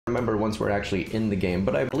remember once we're actually in the game,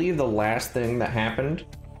 but I believe the last thing that happened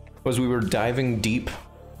was we were diving deep.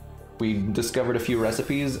 We discovered a few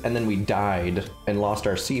recipes and then we died and lost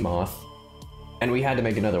our sea moth. And we had to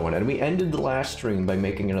make another one. And we ended the last stream by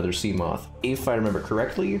making another sea moth, if I remember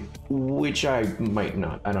correctly, which I might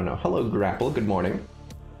not. I don't know. Hello, Grapple. Good morning.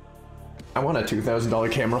 I want a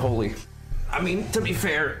 $2,000 camera. Holy. I mean, to be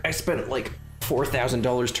fair, I spent like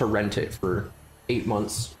 $4,000 to rent it for 8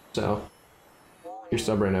 months. So you're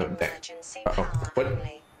subbing out there. Uh-oh. What?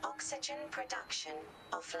 Oxygen production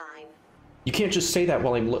offline. You can't just say that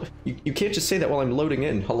while I'm you can't just say that while I'm loading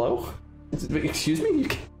in. Hello? Excuse me? You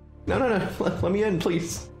can't... No, let me in,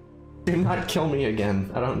 please. Do not kill me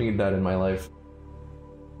again. I don't need that in my life.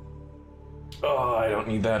 Oh, I don't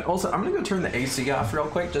need that. Also, I'm gonna go turn the AC off real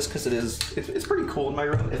quick, just because it's pretty cool in my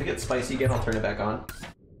room. If it gets spicy again, I'll turn it back on.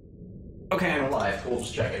 Okay, I'm alive. Cool,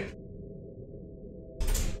 just checking.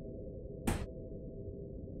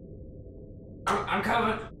 I'm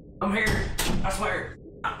coming. I'm here. I swear.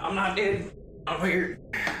 I'm not dead. I'm here.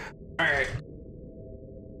 Alright.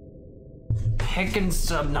 Heckin'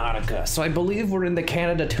 Subnautica. So I believe we're in the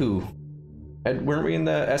Canada 2. And weren't we in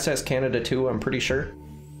the SS Canada 2? I'm pretty sure.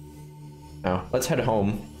 Oh, let's head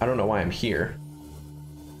home. I don't know why I'm here.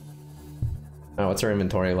 Oh, what's our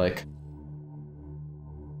inventory like?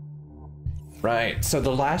 Right, so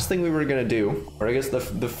the last thing we were gonna do, or I guess the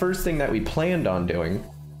first thing that we planned on doing,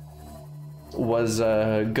 was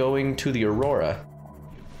going to the Aurora,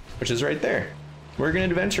 which is right there. We're gonna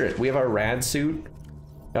adventure it. We have our rad suit,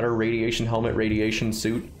 got our radiation helmet, radiation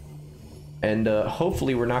suit, and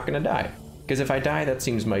hopefully we're not gonna die. Because if I die, that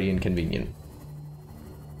seems mighty inconvenient.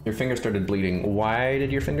 Your finger started bleeding. Why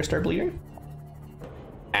did your finger start bleeding?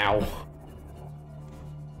 Ow.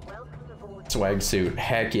 Swag suit.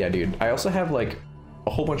 Heck yeah, dude. I also have like a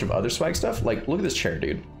whole bunch of other swag stuff. Like, look at this chair,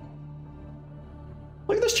 dude.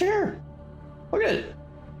 Look at this chair. Look at it.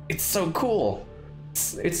 It's so cool.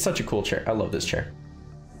 It's such a cool chair. I love this chair.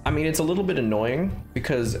 I mean, it's a little bit annoying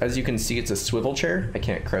because as you can see, it's a swivel chair. I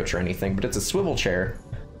can't crouch or anything, but it's a swivel chair,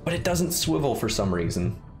 but it doesn't swivel for some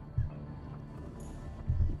reason.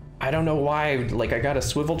 I don't know why. Like, I got a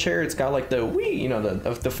swivel chair. It's got like the wee, you know,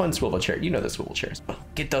 the fun swivel chair. You know the swivel chairs. But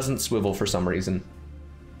it doesn't swivel for some reason.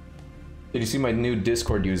 Did you see my new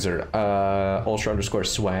Discord user,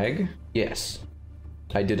 ultra_swag? Yes,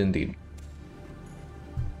 I did indeed.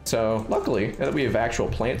 So luckily, now that we have actual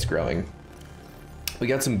plants growing, we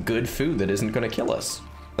got some good food that isn't going to kill us.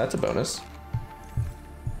 That's a bonus.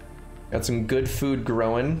 Got some good food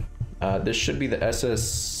growing. This should be the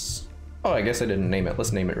SS. Oh, I guess I didn't name it.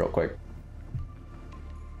 Let's name it real quick.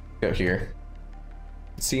 Go here.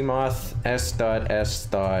 Seamoth S.S.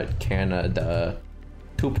 Canada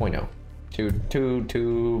 2.0.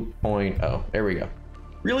 2.0. There we go.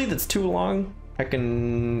 Really? That's too long? I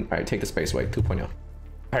can... Alright, take the space away. 2.0.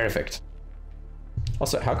 Perfect.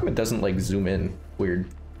 Also, how come it doesn't like zoom in? Weird.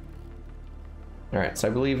 Alright, so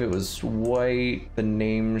I believe it was white. The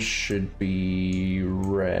name should be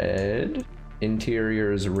red.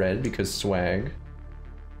 Interior is red because swag.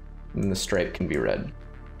 And the stripe can be red.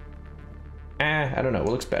 I don't know.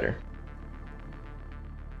 What looks better?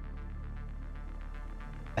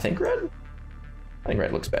 I think red? I think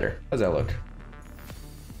red looks better. How's that look?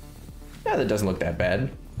 Yeah, that doesn't look that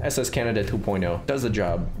bad. SS Canada 2.0 does the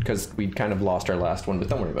job because we kind of lost our last one, but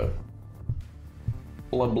don't worry about it.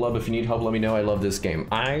 Blub, if you need help, let me know. I love this game.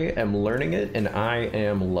 I am learning it and I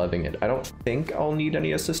am loving it. I don't think I'll need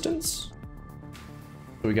any assistance.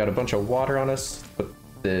 So we got a bunch of water on us. Put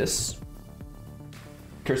this.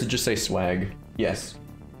 Curse, just say swag. Yes.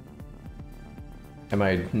 Am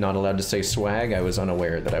I not allowed to say swag? I was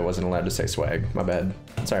unaware that I wasn't allowed to say swag. My bad.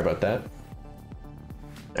 Sorry about that.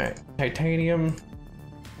 Alright, titanium.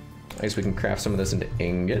 I guess we can craft some of this into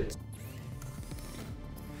ingots.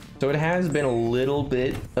 So it has been a little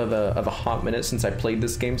bit of a hot minute since I played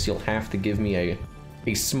this game, so you'll have to give me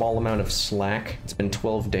a small amount of slack. It's been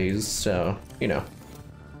 12 days, so, you know.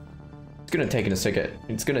 It's gonna take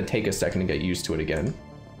a second to get used to it again.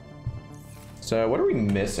 So what are we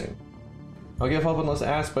missing? I'll give help unless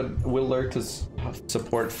asked, but will lurk to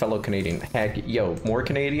support fellow Canadian. Heck, yo, more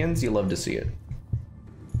Canadians? You love to see it.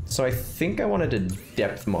 So I think I wanted a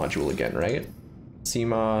depth module again, right?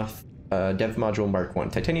 Seamoth, depth module Mark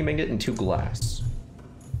 1. Titanium ingot and 2 glass.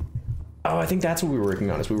 Oh, I think that's what we were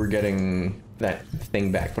working on, is we were getting that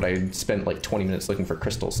thing back, but I spent like 20 minutes looking for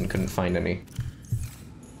crystals and couldn't find any.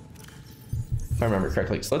 If I remember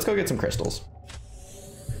correctly. So let's go get some crystals.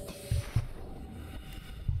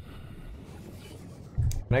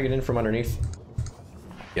 Can I get in from underneath?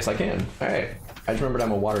 Yes, I can. All right. I just remembered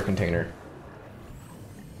I'm a water container.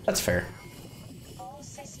 That's fair. All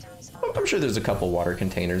systems systems. I'm sure there's a couple water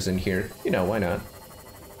containers in here. You know, why not?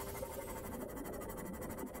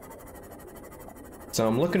 So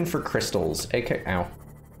I'm looking for crystals, aka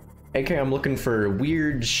I'm looking for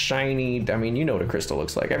weird, shiny, I mean, you know what a crystal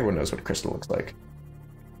looks like. Everyone knows what a crystal looks like.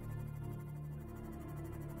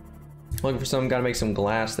 Looking for some, gotta make some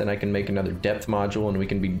glass, then I can make another depth module and we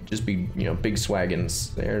can just be, you know, big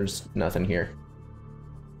swaggins. There's nothing here.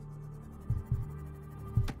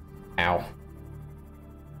 Ow.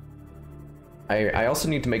 I also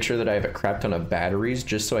need to make sure that I have a crap ton of batteries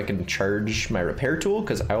just so I can charge my repair tool,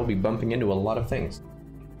 because I will be bumping into a lot of things.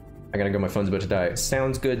 I gotta go, my phone's about to die.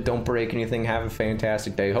 Sounds good, don't break anything, have a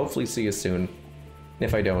fantastic day. Hopefully see you soon.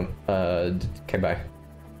 If I don't, okay, bye.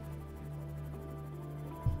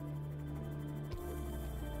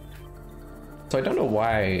 So I don't know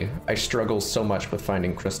why I struggle so much with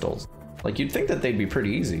finding crystals. Like, you'd think that they'd be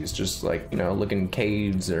pretty easy. It's just like, you know, look in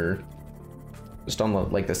caves or just on the,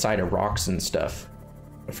 like, the side of rocks and stuff.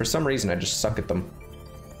 But for some reason, I just suck at them.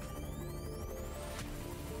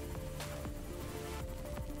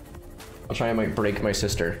 I'll try, I might break my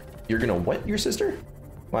sister. You're gonna what, your sister?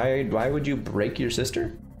 Why would you break your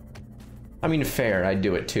sister? I mean, fair, I'd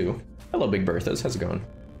do it too. Hello, Big Berthas, how's it going?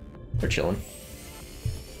 They're chilling.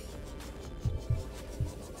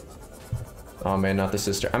 Oh man, not the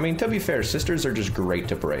sister. I mean, to be fair, sisters are just great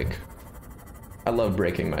to break. I love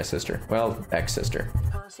breaking my sister. Well, ex-sister.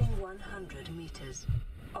 Passing 100 meters.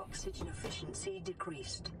 Oxygen efficiency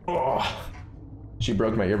decreased. Oh, she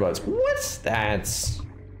broke my earbuds. What? That's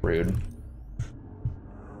rude.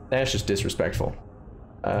 That's just disrespectful.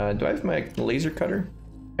 Do I have my laser cutter?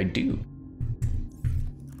 I do.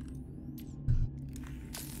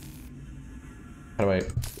 How do I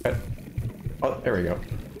cut? Oh, there we go.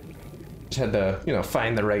 Just had to, you know,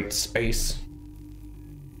 find the right space.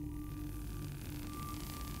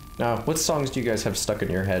 Now, what songs do you guys have stuck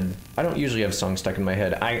in your head? I don't usually have songs stuck in my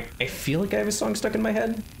head. I feel like I have a song stuck in my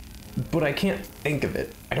head, but I can't think of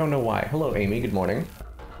it. I don't know why. Hello, Amy. Good morning.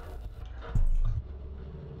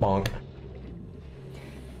 Bonk.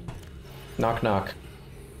 Knock, knock.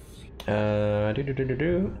 Thank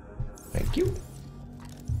you.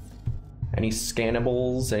 Any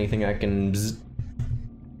scannables? Anything I can bzz?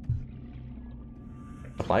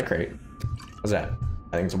 Supply crate. What's that?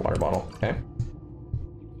 I think it's a water bottle. Okay.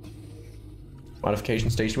 Modification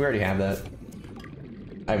station. We already have that.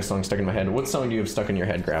 I have a song stuck in my head. What song do you have stuck in your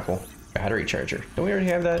head, Grapple? Battery charger. Don't we already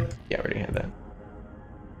have that? Yeah, we already have that.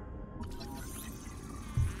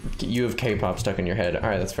 You have K-pop stuck in your head. All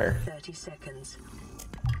right, that's fair. 30 seconds.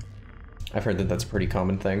 I've heard that that's a pretty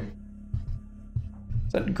common thing.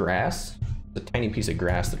 Is that grass? It's a tiny piece of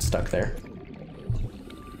grass that's stuck there.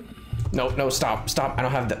 No, no, stop, stop. I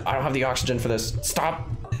don't have the oxygen for this. Stop,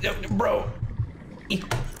 bro.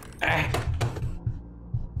 Ah.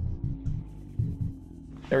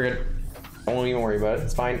 There we go. Don't even worry about it.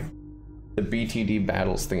 It's fine. The BTD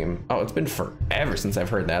Battles theme. Oh, it's been forever since I've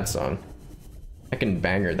heard that song. Heckin'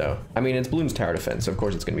 banger, though. I mean, it's Bloons Tower Defense, so of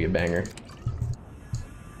course it's gonna be a banger.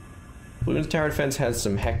 Bloons Tower Defense has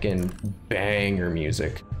some heckin' banger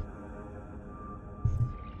music.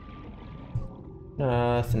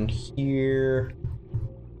 Nothing here.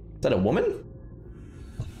 Is that a woman?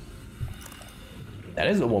 That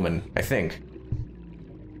is a woman, I think.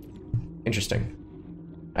 Interesting.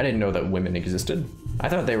 I didn't know that women existed. I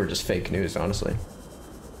thought they were just fake news, honestly.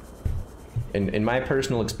 In my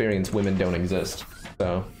personal experience, women don't exist.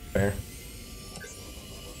 So, fair.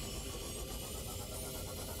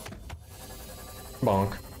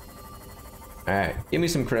 Bonk. Alright, give me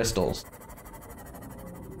some crystals.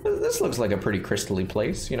 This looks like a pretty crystally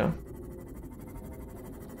place, you know?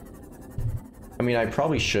 I mean, I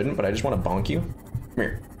probably shouldn't, but I just want to bonk you. Come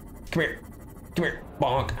here. Come here. Come here.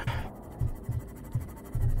 Bonk.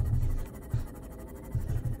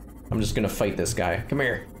 I'm just gonna fight this guy. Come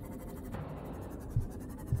here.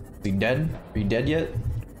 Is he dead? Are you dead yet?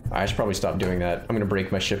 I should probably stop doing that. I'm gonna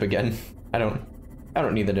break my ship again. I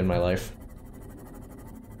don't need that in my life.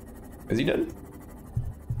 Is he dead?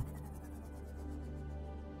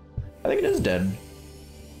 I think it is dead. Let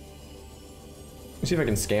me see if I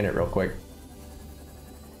can scan it real quick.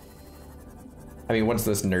 I mean, once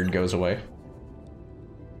this nerd goes away.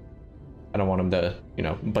 I don't want him to, you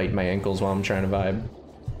know, bite my ankles while I'm trying to vibe.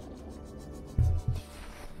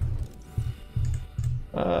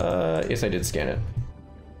 Yes, I did scan it.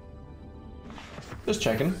 Just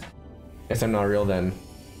checking. Guess I'm not real then.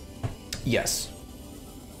 Yes.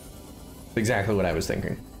 Exactly what I was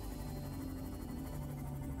thinking.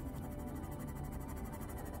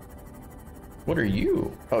 What are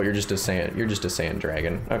you? Oh, you're just a sand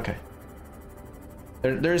dragon. Okay.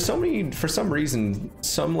 There's so many, for some reason,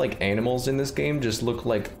 some like animals in this game just look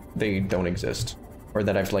like they don't exist. Or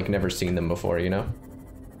that I've like never seen them before, you know?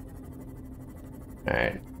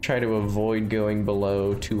 Alright, try to avoid going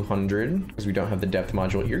below 200, because we don't have the depth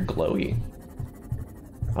module. You're glowy.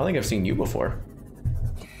 I don't think I've seen you before.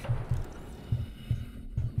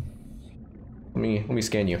 Let me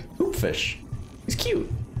scan you. Hoopfish. He's cute.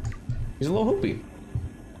 He's a little hoopy.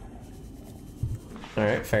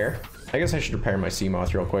 Alright, fair. I guess I should repair my sea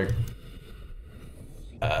moth real quick.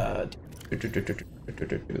 Repair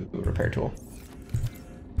tool.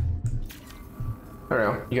 I don't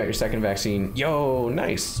know. You got your second vaccine. Yo,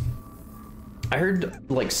 nice. I heard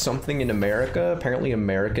like something in America. Apparently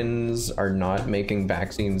Americans are not making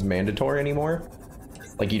vaccines mandatory anymore.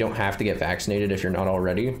 Like you don't have to get vaccinated if you're not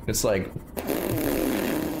already. It's like,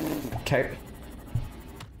 okay.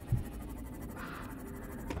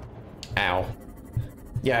 Ow.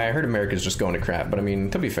 Yeah, I heard America's just going to crap, but I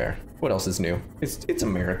mean, to be fair, what else is new? It's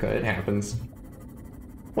America, it happens.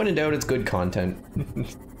 When in doubt, it's good content.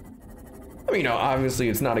 I mean, you know, obviously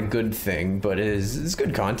it's not a good thing, but it's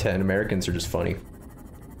good content. Americans are just funny.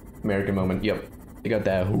 American moment, yep. They got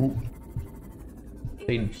that. Erosion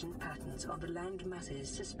patterns on the land masses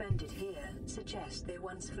suspended here suggest they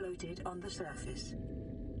once floated on the surface.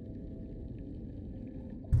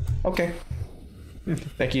 Okay.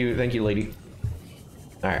 Thank you, lady.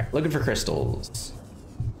 Alright, looking for crystals.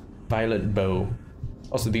 Violet bow.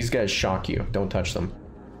 Also, these guys shock you. Don't touch them.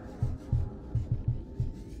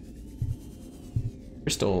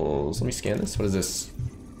 Crystals. Let me scan this. What is this?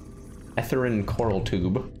 Etherin coral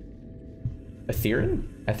tube. Etherin?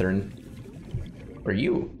 Etherin. Or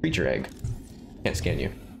you? Creature egg. Can't scan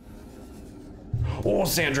you. Oh,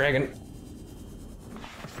 sand dragon.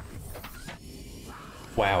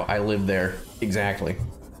 Wow, I live there. Exactly.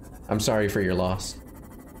 I'm sorry for your loss.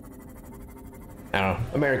 I don't know.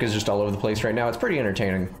 America's just all over the place right now. It's pretty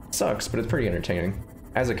entertaining. It sucks, but it's pretty entertaining.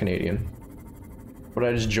 As a Canadian. What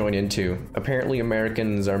did I just join into? Apparently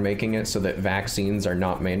Americans are making it so that vaccines are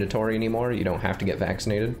not mandatory anymore. You don't have to get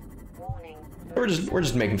vaccinated. Warning. We're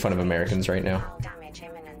just making fun of Americans right now. Damage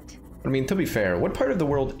imminent. I mean, to be fair, what part of the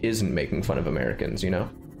world isn't making fun of Americans, you know?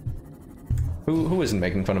 Who isn't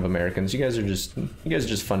making fun of Americans? You guys are just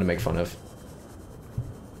fun to make fun of.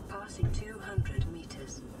 Passing 200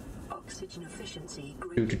 meters. Oxygen efficiency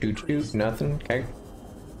greatly decreased. Nothing. Okay.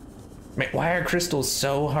 Man, why are crystals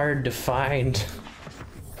so hard to find?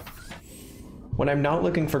 When I'm not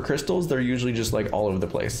looking for crystals, they're usually just like all over the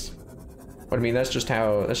place. But I mean, that's just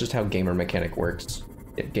how gamer mechanic works.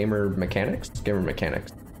 Yeah, gamer mechanics? Gamer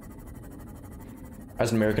mechanics.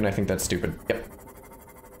 As an American, I think that's stupid. Yep.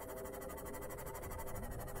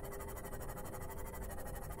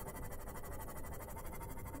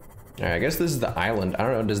 Alright, I guess this is the island. I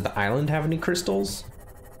don't know, does the island have any crystals?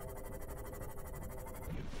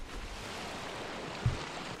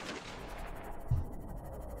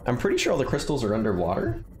 I'm pretty sure all the crystals are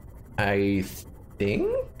underwater. I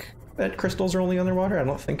think that crystals are only underwater. I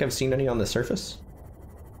don't think I've seen any on the surface.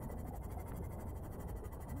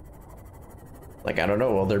 Like, I don't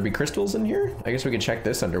know, will there be crystals in here? I guess we could check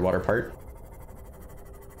this underwater part.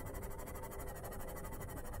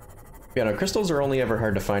 Yeah, no, crystals are only ever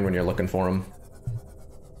hard to find when you're looking for them.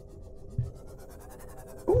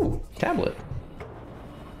 Ooh, tablet.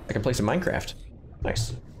 I can play some Minecraft.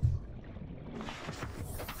 Nice.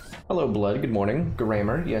 Hello, Blood. Good morning.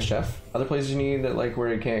 Grammar. Yes, chef. Other places you need that, like, where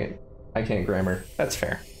I can't grammar. That's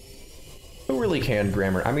fair. Who really can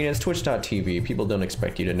grammar? I mean, it's twitch.tv. People don't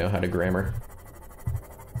expect you to know how to grammar.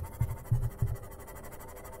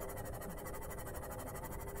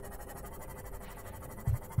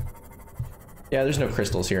 Yeah, there's no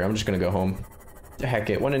crystals here. I'm just gonna go home. Heck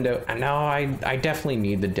it, when in doubt. No, I definitely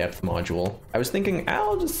need the depth module. I was thinking,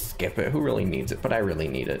 I'll just skip it. Who really needs it? But I really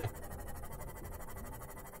need it.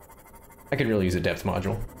 I could really use a depth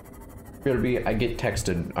module. I get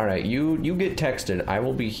texted. All right, you get texted. I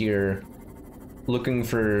will be here looking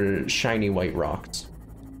for shiny white rocks.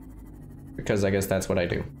 Because I guess that's what I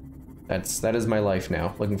do. That is my life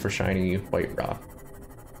now, looking for shiny white rock.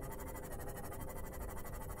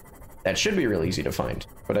 That should be real easy to find,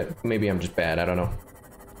 but maybe I'm just bad, I don't know.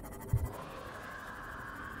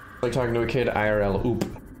 Like talking to a kid, IRL, oop.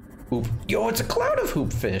 Oop. Yo, it's a cloud of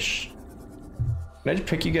hoop fish. Can I just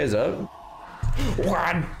pick you guys up?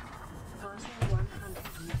 What?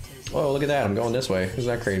 Oh, look at that, I'm going this way. Isn't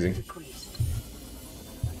that crazy?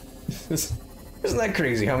 Isn't that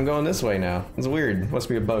crazy how I'm going this way now? It's weird, must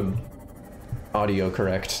be a bug. Audio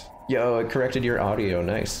correct. Yo, it corrected your audio,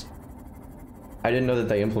 nice. I didn't know that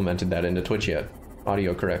they implemented that into Twitch yet.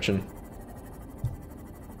 Audio correction.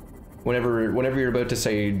 Whenever you're about to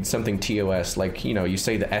say something TOS, like, you know, you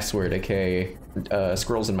say the S word, aka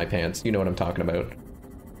squirrels in my pants. You know what I'm talking about.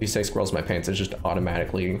 If you say squirrels in my pants, it just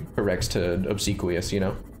automatically corrects to obsequious, you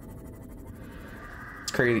know?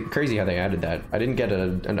 It's crazy how they added that. I didn't get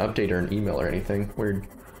an update or an email or anything. Weird.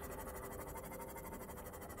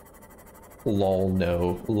 Lol,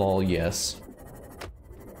 no. Lol, yes.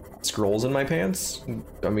 Scrolls in my pants?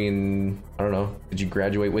 I mean, I don't know. Did you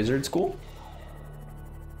graduate wizard school?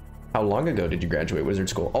 How long ago did you graduate wizard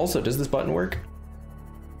school? Also, does this button work?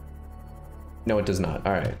 No, it does not.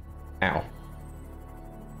 All right. Ow.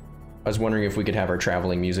 I was wondering if we could have our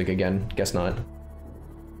traveling music again. Guess not.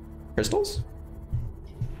 Crystals?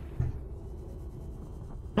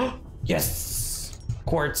 Yes!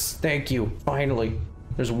 Quartz, thank you. Finally.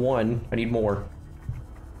 There's one. I need more.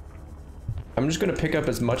 I'm just gonna pick up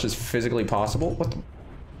as much as physically possible. What the?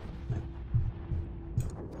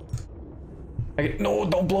 No,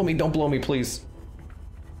 don't blow me, please.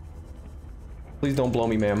 Please don't blow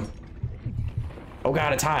me, ma'am. Oh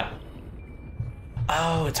god, it's hot.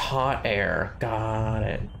 Oh, it's hot air. Got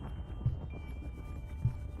it.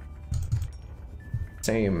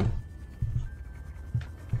 Same.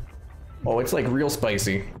 Oh, it's like real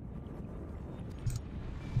spicy.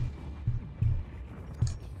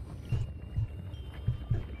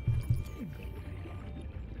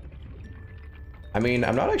 I mean,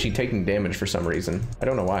 I'm not actually taking damage for some reason. I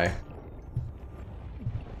don't know why.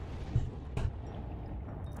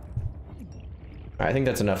 I think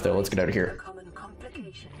that's enough though. Let's get out of here. A common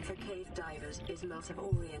complication for cave divers is loss of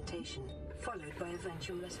orientation, followed by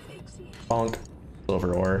eventual asphyxiation. Bonk.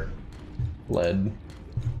 Silver ore. Lead.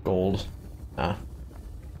 Gold. Ah.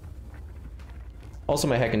 Also,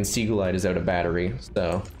 my heckin' Seagull Light is out of battery,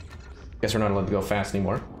 so guess we're not allowed to go fast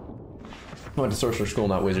anymore. I went to sorcerer school,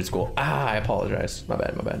 not wizard school. Ah, I apologize. My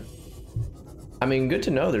bad, my bad. I mean, good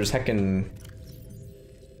to know there's heckin'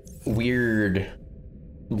 weird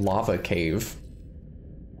lava cave.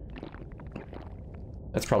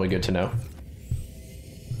 That's probably good to know.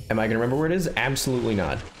 Am I gonna remember where it is? Absolutely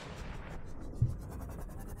not.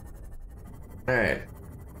 Alright.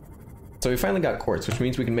 So we finally got quartz, which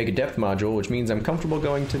means we can make a depth module, which means I'm comfortable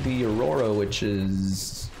going to the Aurora, which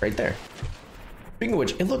is right there. Speaking of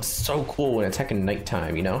which, it looks so cool when it's heckin'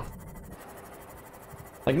 nighttime, you know?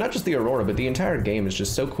 Like, not just the Aurora, but the entire game is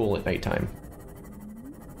just so cool at nighttime.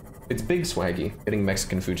 It's big swaggy. Getting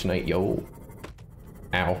Mexican food tonight, yo.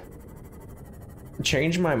 Ow.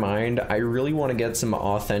 Change my mind. I really want to get some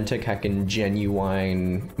authentic, heckin'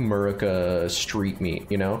 genuine Murica street meat,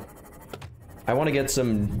 you know? I want to get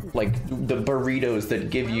some, like, the burritos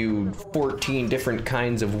that give you 14 different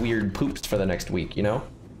kinds of weird poops for the next week, you know?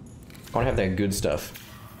 I want to have that good stuff.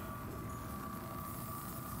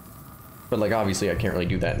 But, like, obviously I can't really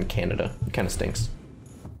do that in Canada. It kind of stinks.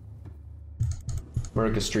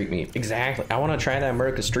 Murica street meat. Exactly. I want to try that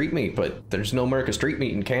Murica street meat, but there's no Murica street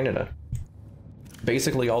meat in Canada.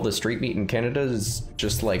 Basically, all the street meat in Canada is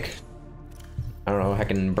just, like, I don't know,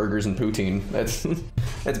 heckin' burgers and poutine.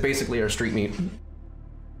 That's basically our street meat.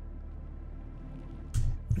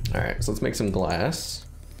 Alright, so let's make some glass.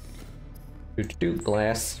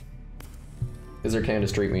 Glass. Is there Canada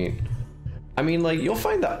street meat? I mean, like, you'll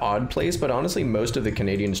find the odd place, but honestly, most of the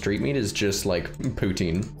Canadian street meat is just, like,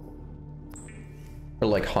 poutine. Or,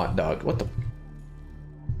 like, hot dog. What the?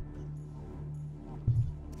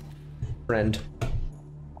 Friend.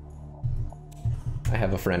 I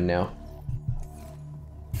have a friend now.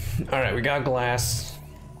 Alright, we got glass.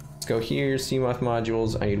 Let's go here, Seamoth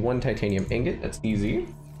modules. I need one titanium ingot, that's easy.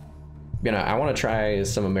 You know, I want to try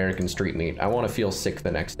some American street meat. I want to feel sick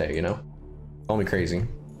the next day, you know? Call me crazy.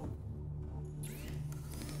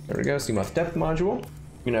 There we go, Seamoth depth module.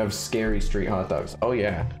 You're gonna have scary street hot dogs. Oh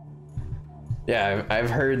yeah. Yeah, I've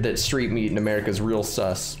heard that street meat in America is real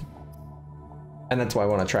sus. And that's why I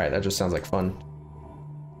want to try it, that just sounds like fun.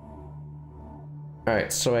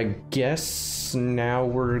 Alright, so I guess now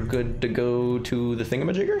we're good to go to the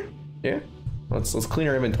thingamajigger? Yeah? Let's clean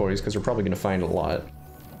our inventories because we're probably gonna find a lot.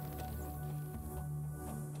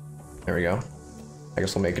 There we go. I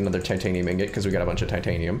guess we'll make another titanium ingot because we got a bunch of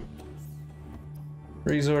titanium.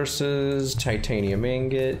 Resources, titanium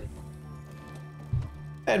ingot.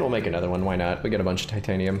 And we'll make another one, why not? We got a bunch of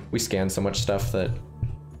titanium. We scanned so much stuff that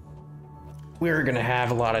we're gonna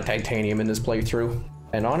have a lot of titanium in this playthrough.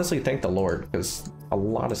 And honestly, thank the Lord, because a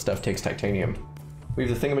lot of stuff takes titanium. We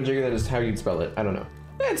have the thingamajigger that is how you'd spell it. I don't know.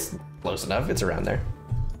 It's close enough, it's around there.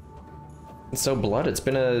 And so Blood, it's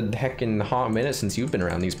been a heckin' hot minute since you've been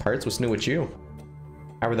around these parts. What's new with you?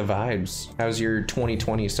 How are the vibes? How's your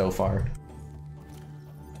 2020 so far?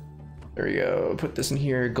 There we go. Put this in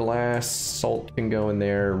here. Glass, salt can go in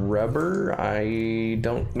there. Rubber, I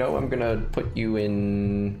don't know. I'm gonna put you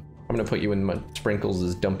in my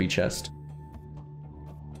Sprinkles' dumpy chest.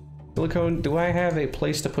 Silicone, do I have a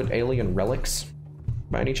place to put alien relics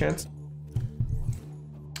by any chance?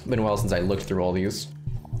 Been a while since I looked through all these.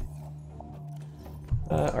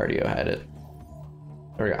 RDO had it.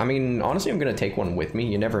 There we go. I mean, honestly, I'm gonna take one with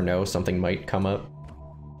me. You never know, something might come up.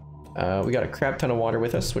 We got a crap ton of water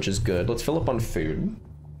with us, which is good. Let's fill up on food.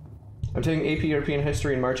 I'm taking AP European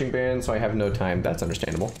History and Marching Band, so I have no time. That's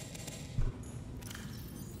understandable.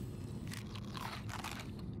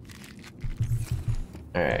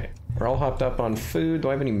 Alright, we're all hopped up on food. Do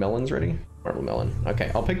I have any melons ready? Marble melon.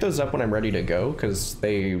 Okay, I'll pick those up when I'm ready to go, because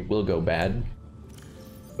they will go bad.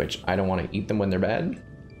 Which I don't want to eat them when they're bad.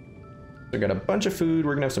 So we got a bunch of food.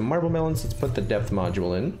 We're going to have some marble melons. Let's put the depth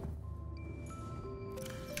module in.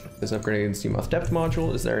 This upgraded Seamoth depth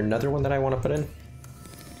module. Is there another one that I want to put in?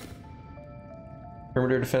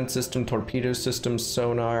 Perimeter defense system, torpedo system,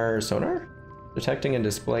 sonar. Sonar? Detecting and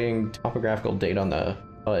displaying topographical data on the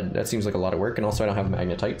HUD. That seems like a lot of work, and also I don't have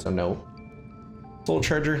magnetite, so no. Soul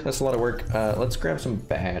charger, that's a lot of work. Let's grab some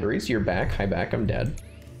batteries. You're back. Hi back, I'm dead.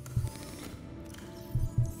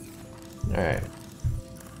 Alright.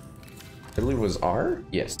 I believe it was R?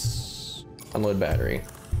 Yes. Unload battery.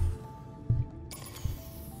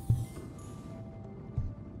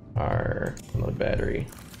 R. Unload battery.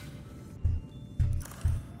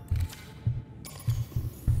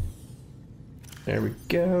 There we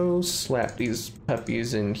go. Slap these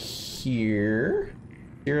puppies in here.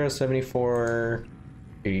 0, 74,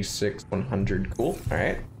 86, 100. Cool.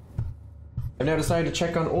 Alright. I've now decided to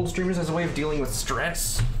check on old streamers as a way of dealing with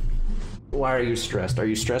stress. Why are you stressed? Are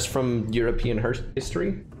you stressed from European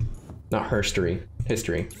history? Not herstory.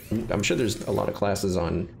 History. I'm sure there's a lot of classes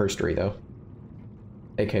on herstory, though.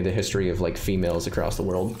 AKA the history of, like, females across the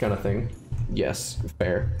world kind of thing. Yes,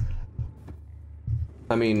 fair.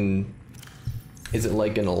 I mean, is it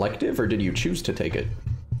like an elective, or did you choose to take it?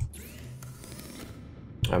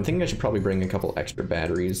 I'm thinking I should probably bring a couple extra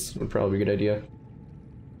batteries. Would probably be a good idea.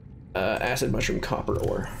 Acid mushroom copper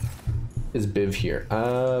ore. Is Biv here?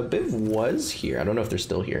 Biv was here. I don't know if they're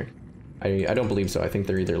still here. I don't believe so. I think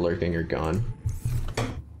they're either lurking or gone.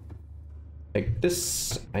 Like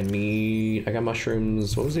this, I got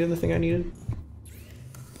mushrooms. What was the other thing I needed?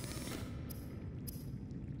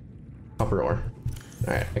 Copper ore.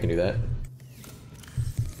 Alright, I can do that.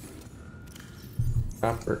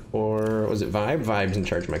 Copper ore, was it Vibe? Vibe's in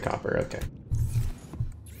charge of my copper, okay.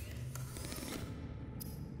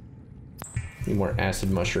 Need more acid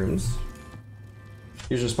mushrooms.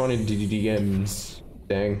 Here's responding to DMs.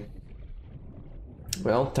 Dang.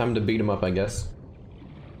 Well, time to beat them up, I guess.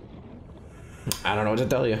 I don't know what to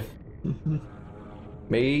tell you.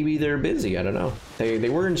 Maybe they're busy, I don't know. They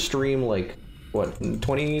were in stream like, what,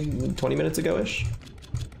 20 minutes ago-ish?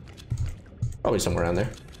 Probably somewhere around there.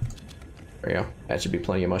 There you go. That should be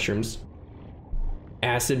plenty of mushrooms.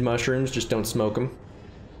 Acid mushrooms, just don't smoke them.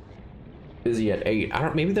 Busy at 8. I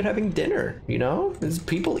don't, maybe they're having dinner, you know? Does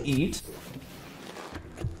people eat?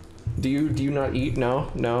 Do you not eat?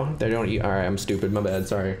 No? No? They don't eat. Alright, I'm stupid. My bad.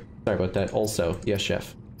 Sorry. Sorry about that. Also, yes,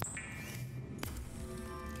 chef.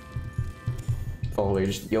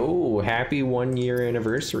 Always. Yo, happy 1-year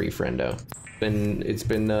anniversary, friendo. It's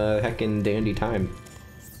been a heckin' dandy time.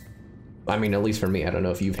 I mean, at least for me. I don't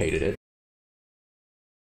know if you've hated it.